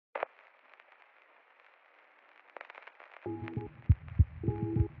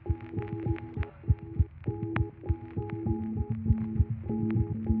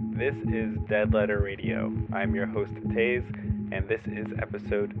This is Dead Letter Radio. I'm your host, Taze, and this is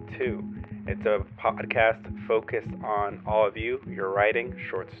episode 2. It's a podcast focused on all of you, your writing,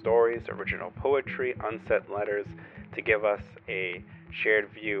 short stories, original poetry, unsent letters, to give us a shared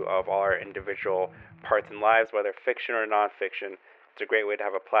view of all our individual parts and lives, whether fiction or nonfiction. It's a great way to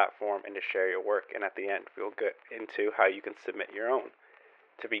have a platform and to share your work, and at the end, we'll get into how you can submit your own.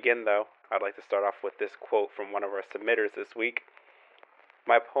 To begin, though, I'd like to start off with this quote from one of our submitters this week.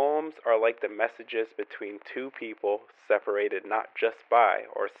 My poems are like the messages between two people separated not just by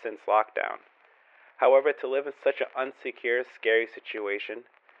or since lockdown. However, to live in such an unsecure, scary situation,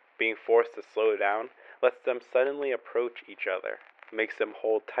 being forced to slow down, lets them suddenly approach each other, makes them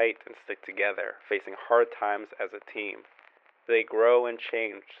hold tight and stick together, facing hard times as a team. They grow and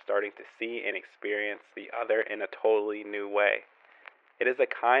change, starting to see and experience the other in a totally new way. It is a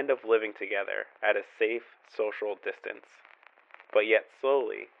kind of living together at a safe social distance. But yet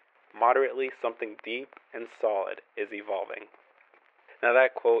slowly, moderately, something deep and solid is evolving. Now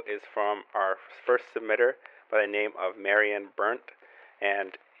that quote is from our first submitter by the name of Marianne Burnt,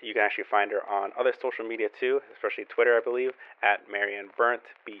 and you can actually find her on other social media too, especially Twitter, I believe, at Marianne Burnt,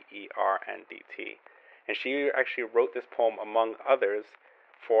 B-E-R-N-D-T. And she actually wrote this poem, among others,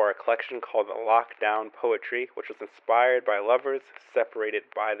 for a collection called Lockdown Poetry, which was inspired by lovers separated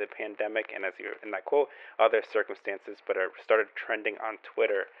by the pandemic and, as you in that quote, other circumstances, but it started trending on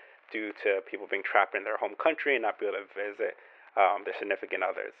Twitter due to people being trapped in their home country and not be able to visit their significant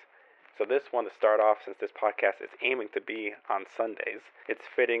others. So this one, to start off, since this podcast is aiming to be on Sundays, it's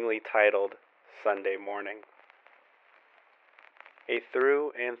fittingly titled Sunday Morning. A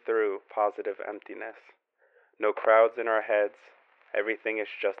through and through positive emptiness. No crowds in our heads. Everything is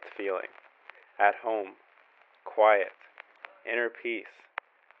just feeling. At home. Quiet. Inner peace.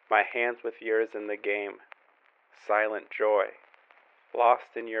 My hands with yours in the game. Silent joy.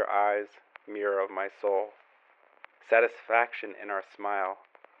 Lost in your eyes, mirror of my soul. Satisfaction in our smile.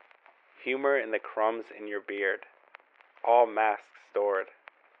 Humor in the crumbs in your beard. All masks stored.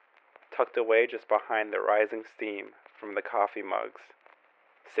 Tucked away just behind the rising steam from the coffee mugs.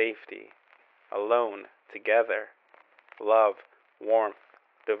 Safety. Alone. Together. Love. Warmth,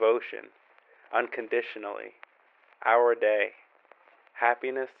 devotion, unconditionally, our day,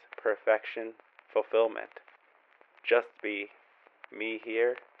 happiness, perfection, fulfillment. Just be me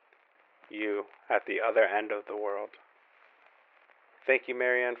here, you at the other end of the world. Thank you,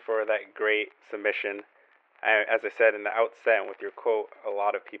 Marianne, for that great submission. As I said in the outset with your quote, a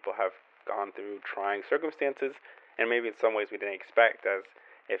lot of people have gone through trying circumstances, and maybe in some ways we didn't expect, as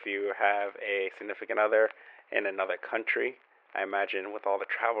if you have a significant other in another country, I imagine with all the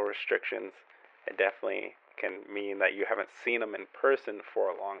travel restrictions, it definitely can mean that you haven't seen them in person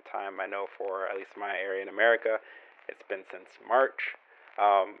for a long time. I know for at least my area in America, it's been since March.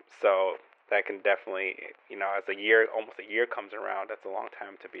 So that can definitely, as almost a year comes around, that's a long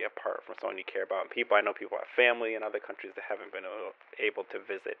time to be apart from someone you care about. And people, I know people have family in other countries that haven't been able to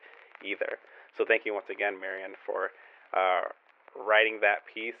visit either. So thank you once again, Marianne, for writing that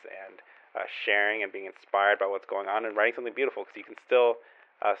piece and sharing and being inspired by what's going on and writing something beautiful, because you can still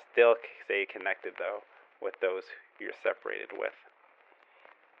stay connected, though, with those you're separated with.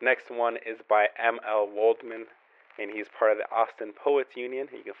 Next one is by M.L. Woldman, and he's part of the Austin Poets Union.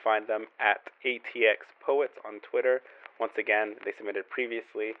 You can find them at ATX Poets on Twitter. Once again, they submitted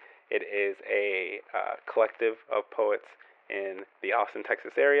previously. It is a collective of poets in the Austin,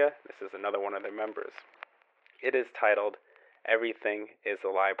 Texas area. This is another one of their members. It is titled, Everything is a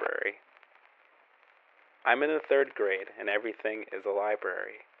Library. I'm in the 3rd grade, and everything is a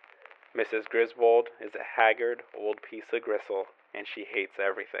library. Mrs. Griswold is a haggard, old piece of gristle, and she hates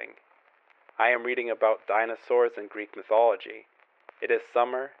everything. I am reading about dinosaurs and Greek mythology. It is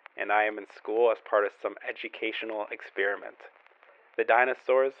summer, and I am in school as part of some educational experiment. The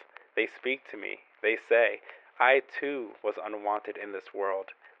dinosaurs, they speak to me. They say, I too was unwanted in this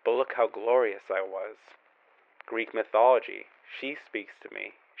world, but look how glorious I was. Greek mythology, she speaks to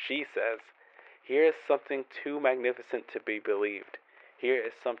me. She says, here is something too magnificent to be believed. Here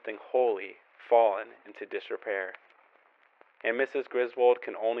is something holy, fallen into disrepair. And Mrs. Griswold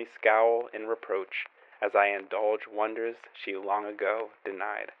can only scowl in reproach as I indulge wonders she long ago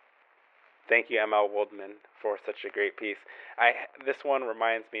denied. Thank you, M.L. Woldman, for such a great piece. This one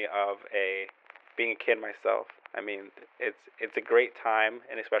reminds me of being a kid myself. I mean, it's a great time,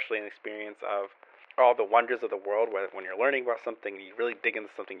 and especially an experience of all the wonders of the world, where when you're learning about something, you really dig into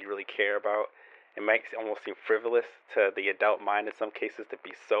something you really care about. It might almost seem frivolous to the adult mind in some cases to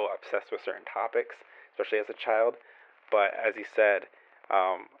be so obsessed with certain topics, especially as a child. But as you said,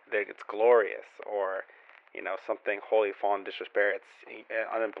 it's glorious, or something wholly fallen despair. It's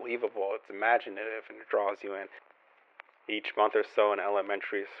unbelievable. It's imaginative and it draws you in. Each month or so in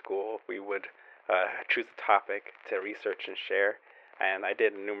elementary school, we would choose a topic to research and share. And I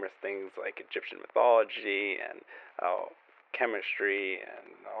did numerous things like Egyptian mythology and chemistry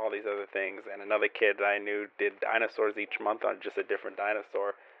and all these other things. And another kid I knew did dinosaurs each month on just a different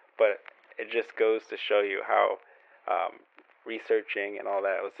dinosaur. But it just goes to show you how researching and all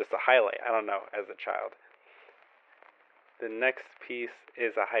that was just a highlight. I don't know, as a child. The next piece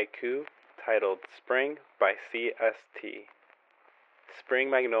is a haiku titled Spring by C.S.T.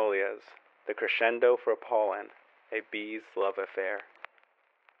 Spring magnolias, the crescendo for pollen, a bee's love affair.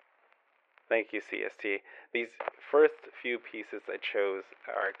 Thank you, C.S.T. These first few pieces I chose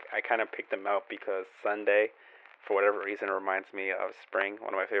I kind of picked them out because Sunday, for whatever reason, reminds me of spring,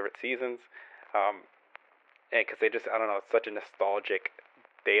 one of my favorite seasons. And because I don't know, it's such a nostalgic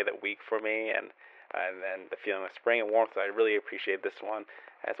day of the week for me, and then the feeling of spring and warmth. So I really appreciate this one.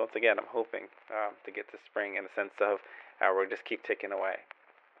 As once again, I'm hoping to get to spring in the sense of we'll just keep ticking away.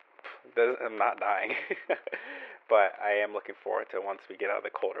 I'm not dying, but I am looking forward to once we get out of the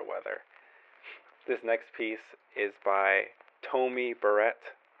colder weather. This next piece is by Tomi Barrett,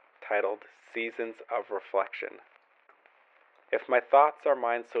 titled Seasons of Reflection. If my thoughts are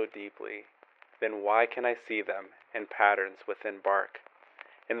mine so deeply, then why can I see them in patterns within bark?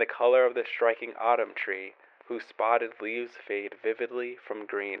 In the color of the striking autumn tree, whose spotted leaves fade vividly from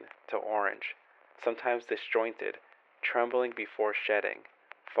green to orange, sometimes disjointed, trembling before shedding,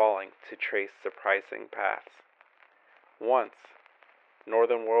 falling to trace surprising paths. Once,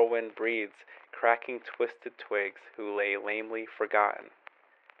 northern whirlwind breeds, cracking twisted twigs who lay lamely forgotten.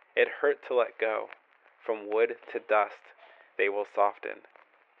 It hurt to let go. From wood to dust, they will soften.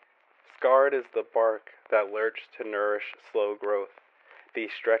 Scarred is the bark that lurched to nourish slow growth.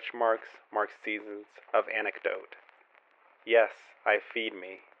 These stretch marks mark seasons of anecdote. Yes, I feed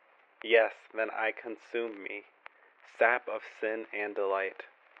me. Yes, then I consume me. Sap of sin and delight.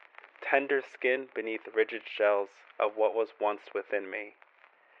 Tender skin beneath rigid shells of what was once within me.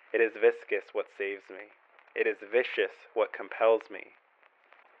 It is viscous what saves me. It is vicious what compels me.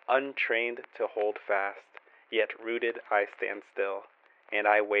 Untrained to hold fast, yet rooted I stand still, and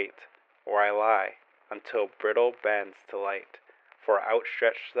I wait, or I lie, until brittle bends to light, for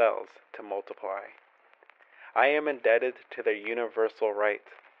outstretched cells to multiply. I am indebted to their universal right.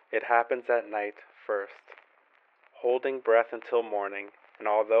 It happens at night first. Holding breath until morning, and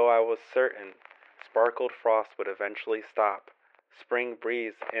although I was certain sparkled frost would eventually stop, spring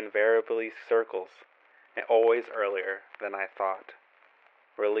breeze invariably circles, and always earlier than I thought.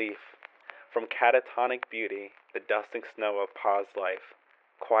 Relief. From catatonic beauty, the dusting snow of paused life,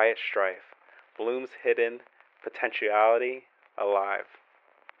 quiet strife, blooms hidden, potentiality, alive.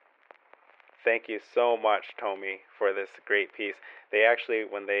 Thank you so much, Tomi, for this great piece. They actually,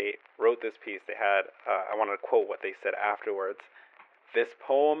 when they wrote this piece, they had, I want to quote what they said afterwards. This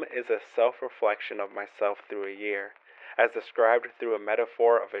poem is a self-reflection of myself through a year, as described through a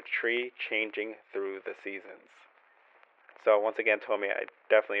metaphor of a tree changing through the seasons. So once again, Tomi, I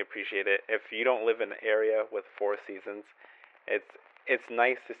definitely appreciate it. If you don't live in an area with 4 seasons, it's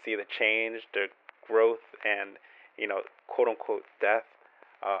nice to see the change, the growth, and quote unquote death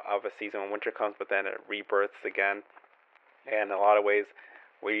of a season when winter comes, but then it rebirths again. And in a lot of ways,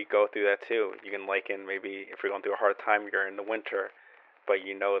 we go through that too. You can liken maybe if you're going through a hard time, you're in the winter, but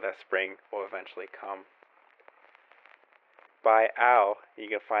you know that spring will eventually come. By Al, you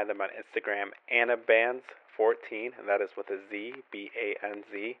can find them on Instagram, AnnaBanz14, and that is with a Z,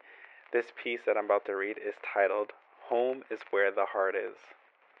 B-A-N-Z. This piece that I'm about to read is titled, Home is Where the Heart Is.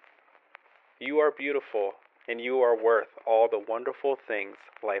 You are beautiful, and you are worth all the wonderful things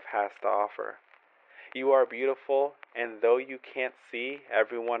life has to offer. You are beautiful, and though you can't see,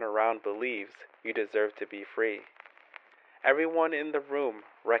 everyone around believes you deserve to be free. Everyone in the room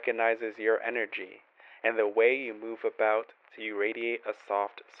recognizes your energy and the way you move about to radiate a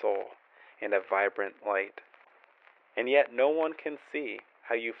soft soul and a vibrant light. And yet no one can see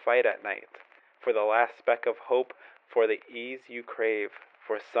how you fight at night for the last speck of hope, for the ease you crave,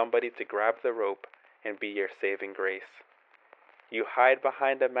 for somebody to grab the rope and be your saving grace. You hide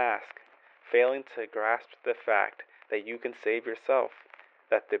behind a mask, failing to grasp the fact that you can save yourself,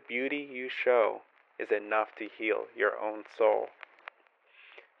 that the beauty you show is enough to heal your own soul.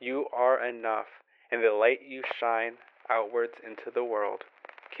 You are enough, and the light you shine outwards into the world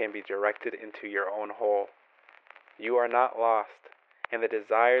can be directed into your own whole. You are not lost, and the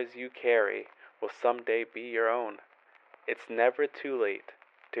desires you carry will someday be your own. It's never too late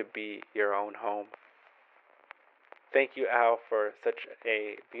to be your own home. Thank you, Al, for such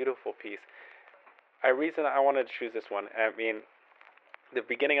a beautiful piece. a reason I wanted to choose this one. I mean, the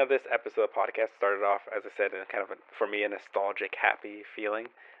beginning of this episode of the podcast started off, as I said, in kind of for me a nostalgic, happy feeling.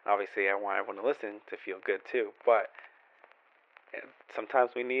 Obviously, I want everyone to listen to feel good too. But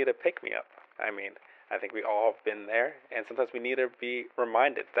sometimes we need a pick me up. I mean, I think we all have been there, and sometimes we need to be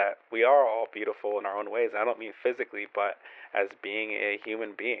reminded that we are all beautiful in our own ways. I don't mean physically, but as being a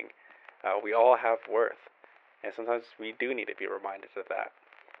human being, we all have worth, and sometimes we do need to be reminded of that.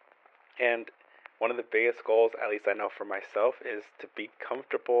 And one of the biggest goals, at least I know for myself, is to be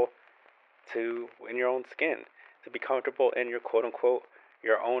comfortable in your own skin, to be comfortable in your quote unquote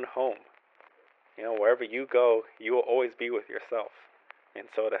your own home. You know, wherever you go, you will always be with yourself. And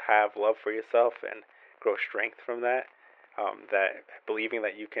so to have love for yourself and grow strength from that, that believing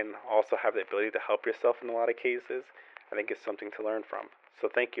that you can also have the ability to help yourself in a lot of cases, I think is something to learn from. So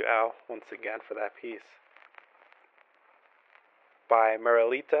thank you, Al, once again for that piece. By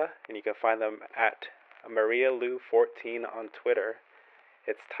Marielita, and you can find them at MariaLou14 on Twitter.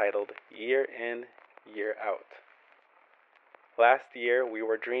 It's titled Year In, Year Out. Last year we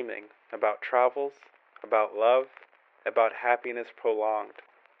were dreaming about travels, about love, about happiness prolonged.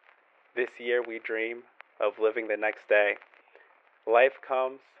 This year we dream of living the next day. Life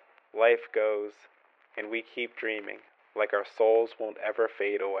comes, life goes, and we keep dreaming like our souls won't ever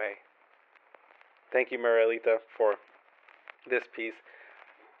fade away. Thank you, Marielita, for this piece.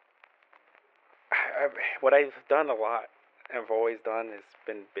 What I've done a lot, I've always done, is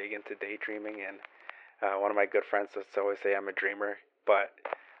been big into daydreaming, and one of my good friends used to always say I'm a dreamer, but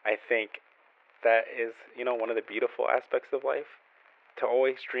I think that is, one of the beautiful aspects of life, to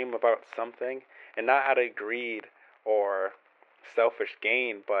always dream about something, and not out of greed or selfish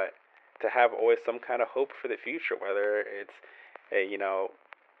gain, but to have always some kind of hope for the future, whether it's,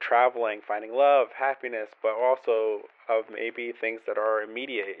 traveling, finding love, happiness, but also of maybe things that are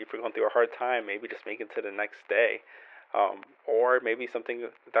immediate. If you're going through a hard time, maybe just make it to the next day. Or maybe something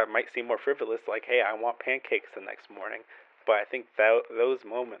that might seem more frivolous, like, hey, I want pancakes the next morning. But I think that those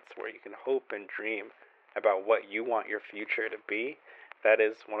moments where you can hope and dream about what you want your future to be, that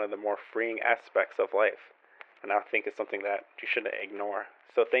is one of the more freeing aspects of life. And I think it's something that you shouldn't ignore.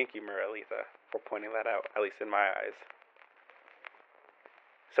 So thank you, Marielita, for pointing that out, at least in my eyes.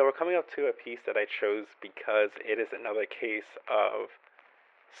 So we're coming up to a piece that I chose because it is another case of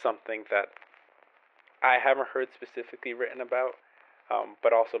something that I haven't heard specifically written about,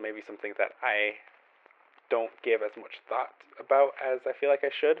 but also maybe something that I don't give as much thought about as I feel like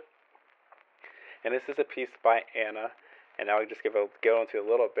I should. And this is a piece by Anna, and I'll just go into a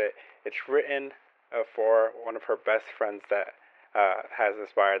little bit. It's written for one of her best friends that has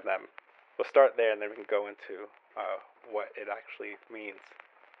inspired them. We'll start there, and then we can go into what it actually means.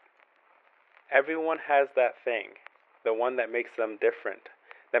 Everyone has that thing, the one that makes them different,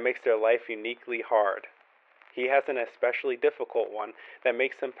 that makes their life uniquely hard. He has an especially difficult one that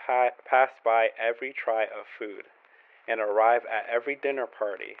makes him pass by every try of food and arrive at every dinner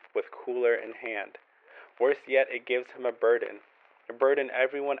party with cooler in hand. Worse yet, it gives him a burden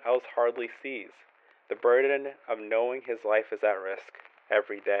everyone else hardly sees, the burden of knowing his life is at risk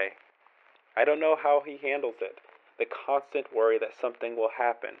every day. I don't know how he handles it, the constant worry that something will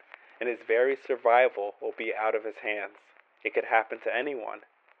happen, and his very survival will be out of his hands. It could happen to anyone,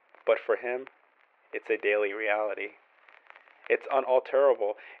 but for him, it's a daily reality. It's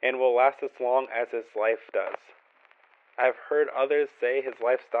unalterable and will last as long as his life does. I've heard others say his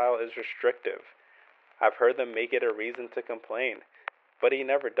lifestyle is restrictive. I've heard them make it a reason to complain, but he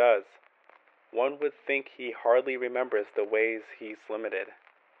never does. One would think he hardly remembers the ways he's limited,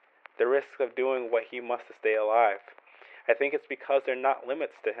 the risks of doing what he must to stay alive. I think it's because they're not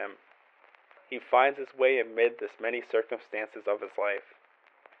limits to him. He finds his way amid the many circumstances of his life,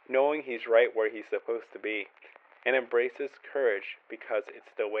 knowing he's right where he's supposed to be, and embraces courage because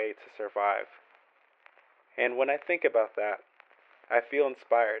it's the way to survive. And when I think about that, I feel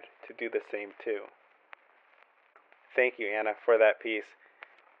inspired to do the same too. Thank you, Anna, for that piece.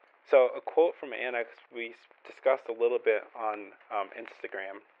 So a quote from Anna, we discussed a little bit on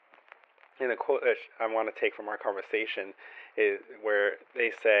Instagram, and the quote that I want to take from our conversation is where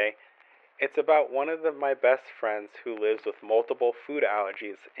they say, "It's about one of my best friends who lives with multiple food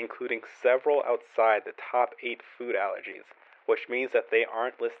allergies, including several outside the top 8 food allergies, which means that they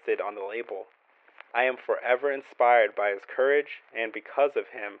aren't listed on the label. I am forever inspired by his courage, and because of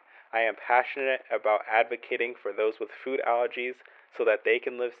him, I am passionate about advocating for those with food allergies so that they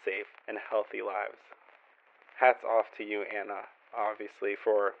can live safe and healthy lives." Hats off to you, Anna, obviously,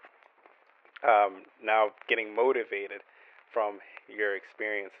 for now getting motivated from your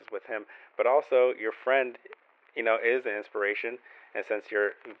experiences with him, but also your friend is an inspiration. And since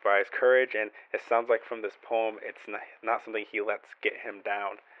you're by his courage, and it sounds like from this poem, it's not something he lets get him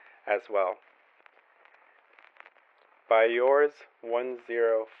down as well. By yours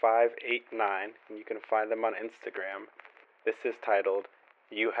 10589, and you can find them on Instagram. This is titled,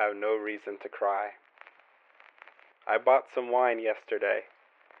 You Have No Reason to Cry. I bought some wine yesterday.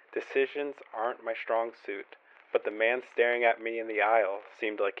 Decisions aren't my strong suit, but the man staring at me in the aisle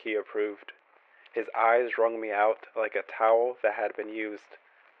seemed like he approved. His eyes wrung me out like a towel that had been used,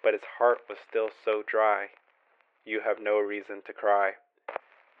 but his heart was still so dry. You have no reason to cry.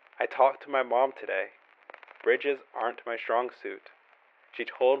 I talked to my mom today. Bridges aren't my strong suit. She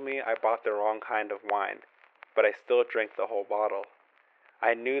told me I bought the wrong kind of wine, but I still drank the whole bottle.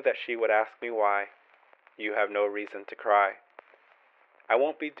 I knew that she would ask me why. You have no reason to cry. I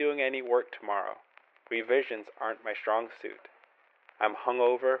won't be doing any work tomorrow. Revisions aren't my strong suit. I'm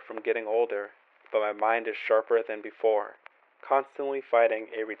hungover from getting older, but my mind is sharper than before. Constantly fighting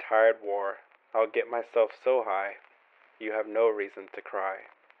a retired war, I'll get myself so high. You have no reason to cry.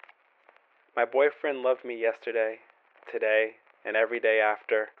 My boyfriend loved me yesterday, today, and every day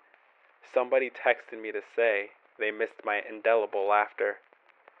after. Somebody texted me to say they missed my indelible laughter.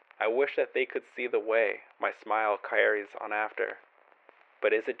 I wish that they could see the way my smile carries on after.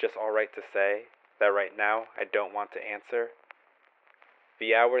 But is it just alright to say that right now I don't want to answer?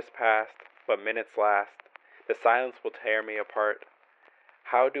 The hours passed, but minutes last. The silence will tear me apart.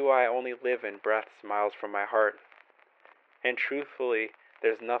 How do I only live in breaths miles from my heart? And truthfully,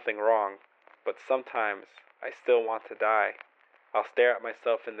 there's nothing wrong, but sometimes I still want to die. I'll stare at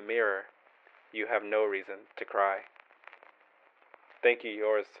myself in the mirror. You have no reason to cry. Thank you,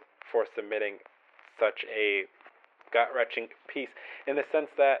 yours, for submitting such a gut-wrenching piece, in the sense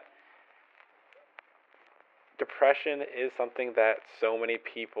that depression is something that so many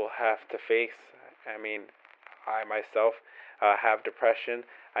people have to face. I mean, I myself have depression.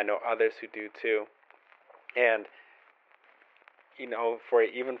 I know others who do too. And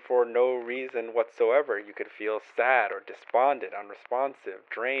for no reason whatsoever, you could feel sad or despondent, unresponsive,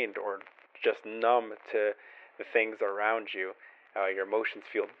 drained, or just numb to the things around you. Your emotions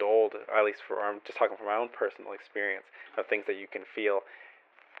feel dulled, at least I'm just talking from my own personal experience of things that you can feel.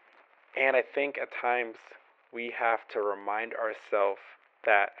 And I think at times we have to remind ourselves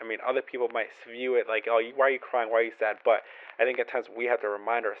that, other people might view it like, oh, why are you crying? Why are you sad? But I think at times we have to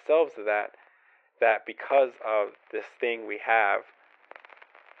remind ourselves of that because of this thing we have,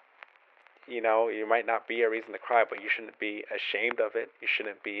 you might not be a reason to cry, but you shouldn't be ashamed of it. You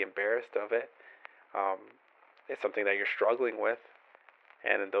shouldn't be embarrassed of it. It's something that you're struggling with,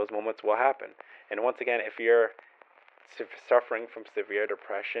 and those moments will happen. And once again, if you're suffering from severe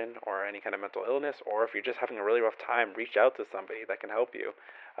depression or any kind of mental illness, or if you're just having a really rough time, reach out to somebody that can help you.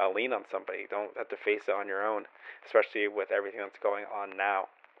 Lean on somebody. Don't have to face it on your own, especially with everything that's going on now.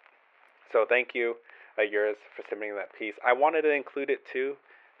 So thank you, yours, for submitting that piece. I wanted to include it too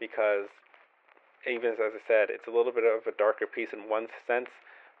because, even as I said, it's a little bit of a darker piece in one sense,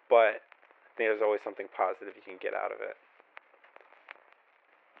 but I think there's always something positive you can get out of it.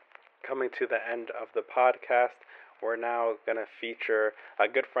 Coming to the end of the podcast, we're now going to feature a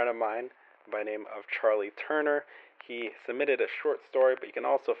good friend of mine by the name of Charlie Turner. He submitted a short story, but you can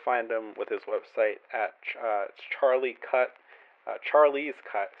also find him with his website at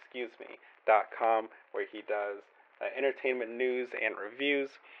charliescut.com, where he does entertainment news and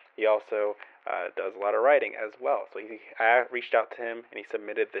reviews. He also does a lot of writing as well. So I reached out to him, and he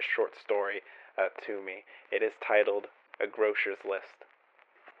submitted this short story to me. It is titled A Grocer's List.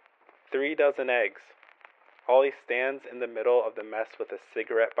 3 dozen eggs. Ollie stands in the middle of the mess with a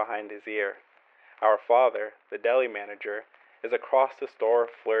cigarette behind his ear. Our father, the deli manager, is across the store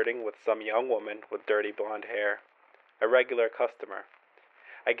flirting with some young woman with dirty blonde hair. A regular customer.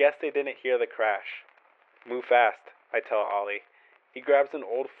 I guess they didn't hear the crash. Move fast, I tell Ollie. He grabs an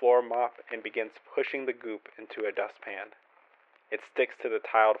old floor mop and begins pushing the goop into a dustpan. It sticks to the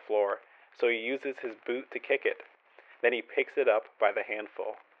tiled floor, so he uses his boot to kick it. Then he picks it up by the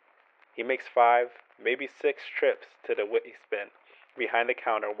handful. He makes 5, maybe 6 trips to the Whitney spin behind the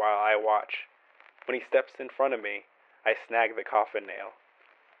counter while I watch. When he steps in front of me, I snag the coffin nail.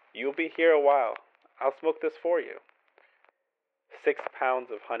 You'll be here a while. I'll smoke this for you. 6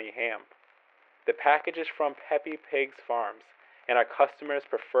 pounds of honey ham. The package is from Peppy Pig's Farms, and our customers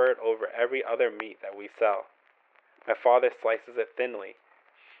prefer it over every other meat that we sell. My father slices it thinly.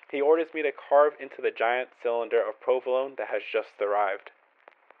 He orders me to carve into the giant cylinder of provolone that has just arrived.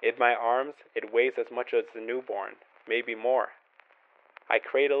 In my arms, it weighs as much as a newborn, maybe more. I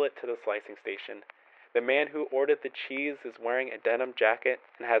cradle it to the slicing station. The man who ordered the cheese is wearing a denim jacket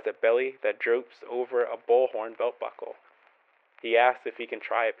and has a belly that droops over a bullhorn belt buckle. He asks if he can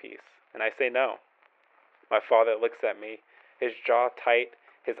try a piece, and I say no. My father looks at me, his jaw tight,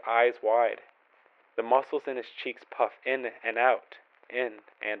 his eyes wide. The muscles in his cheeks puff in and out, in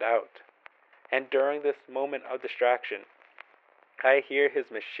and out. And during this moment of distraction, I hear his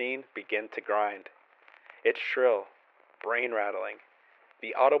machine begin to grind. It's shrill, brain-rattling,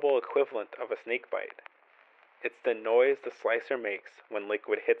 the audible equivalent of a snake bite. It's the noise the slicer makes when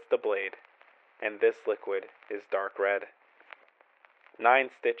liquid hits the blade, and this liquid is dark red. 9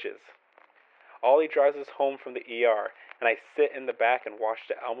 stitches. Ollie drives us home from the ER, and I sit in the back and watch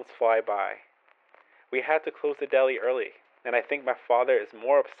the elms fly by. We had to close the deli early, and I think my father is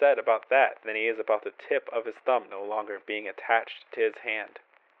more upset about that than he is about the tip of his thumb no longer being attached to his hand.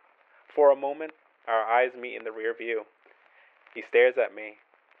 For a moment, our eyes meet in the rear view. He stares at me,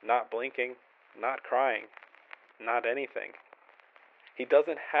 not blinking, not crying, not anything. He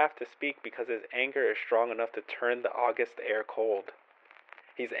doesn't have to speak because his anger is strong enough to turn the August air cold.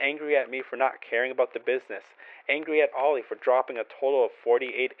 He's angry at me for not caring about the business, angry at Ollie for dropping a total of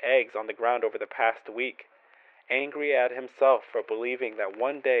 48 eggs on the ground over the past week, angry at himself for believing that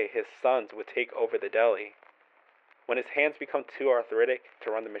one day his sons would take over the deli. When his hands become too arthritic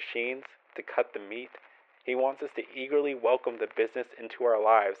to run the machines, to cut the meat, he wants us to eagerly welcome the business into our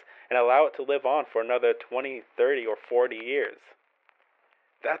lives and allow it to live on for another 20, 30, or 40 years.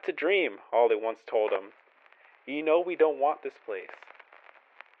 That's a dream, Ollie once told him. You know we don't want this place.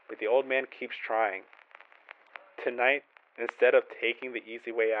 But the old man keeps trying. Tonight, instead of taking the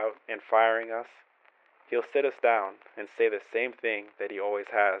easy way out and firing us, he'll sit us down and say the same thing that he always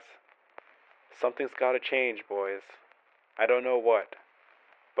has. Something's got to change, boys. I don't know what,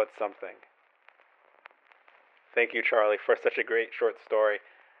 but something. Thank you, Charlie, for such a great short story.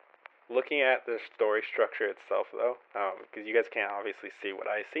 Looking at the story structure itself, though, because you guys can't obviously see what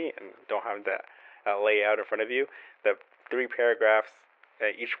I see and don't have that layout in front of you, the 3 paragraphs,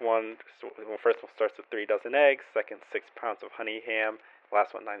 each one, first one starts with 3 dozen eggs, second 6 pounds of honey ham,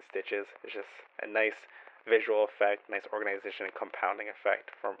 last one 9 stitches. It's just a nice visual effect, nice organization and compounding effect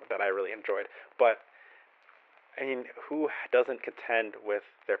that I really enjoyed. But I mean, who doesn't contend with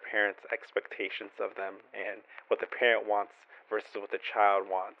their parents' expectations of them and what the parent wants versus what the child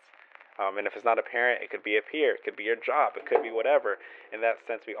wants? And if it's not a parent, it could be a peer, it could be your job, it could be whatever. In that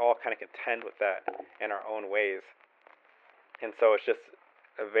sense, we all kind of contend with that in our own ways. And so it's just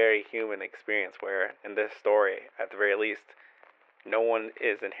a very human experience where, in this story, at the very least, no one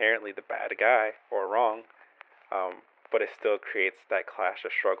is inherently the bad guy or wrong, but it still creates that clash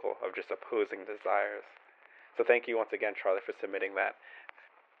of struggle of just opposing desires. So thank you once again, Charlie, for submitting that.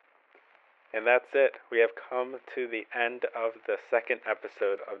 And that's it. We have come to the end of the second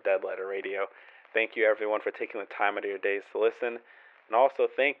episode of Dead Letter Radio. Thank you, everyone, for taking the time out of your days to listen. And also,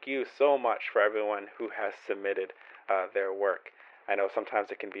 thank you so much for everyone who has submitted their work. I know sometimes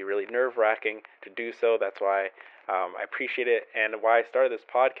it can be really nerve-wracking to do so. That's why I appreciate it, and why I started this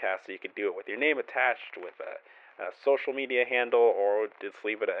podcast, so you could do it with your name attached, with a social media handle, or just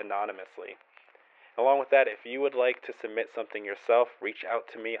leave it anonymously. Along with that, if you would like to submit something yourself, reach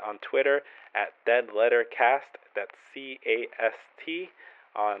out to me on Twitter at DeadLetterCast. That's CAST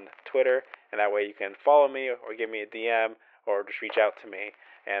on Twitter, and that way you can follow me or give me a DM or just reach out to me,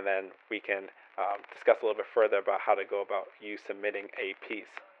 and then we can discuss a little bit further about how to go about you submitting a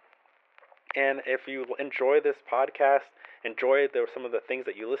piece. And if you enjoy this podcast, enjoy some of the things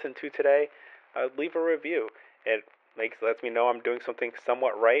that you listened to today, leave a review. It lets me know I'm doing something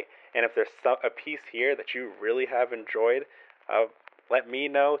somewhat right. And if there's a piece here that you really have enjoyed, let me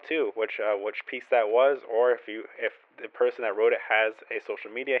know too which piece that was, or if the person that wrote it has a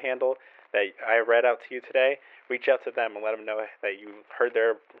social media handle that I read out to you today, reach out to them and let them know that you heard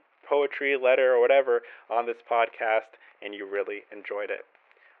their poetry, letter, or whatever on this podcast and you really enjoyed it.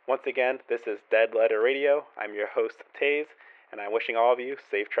 Once again, this is Dead Letter Radio. I'm your host, Taze, and I'm wishing all of you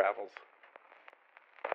safe travels.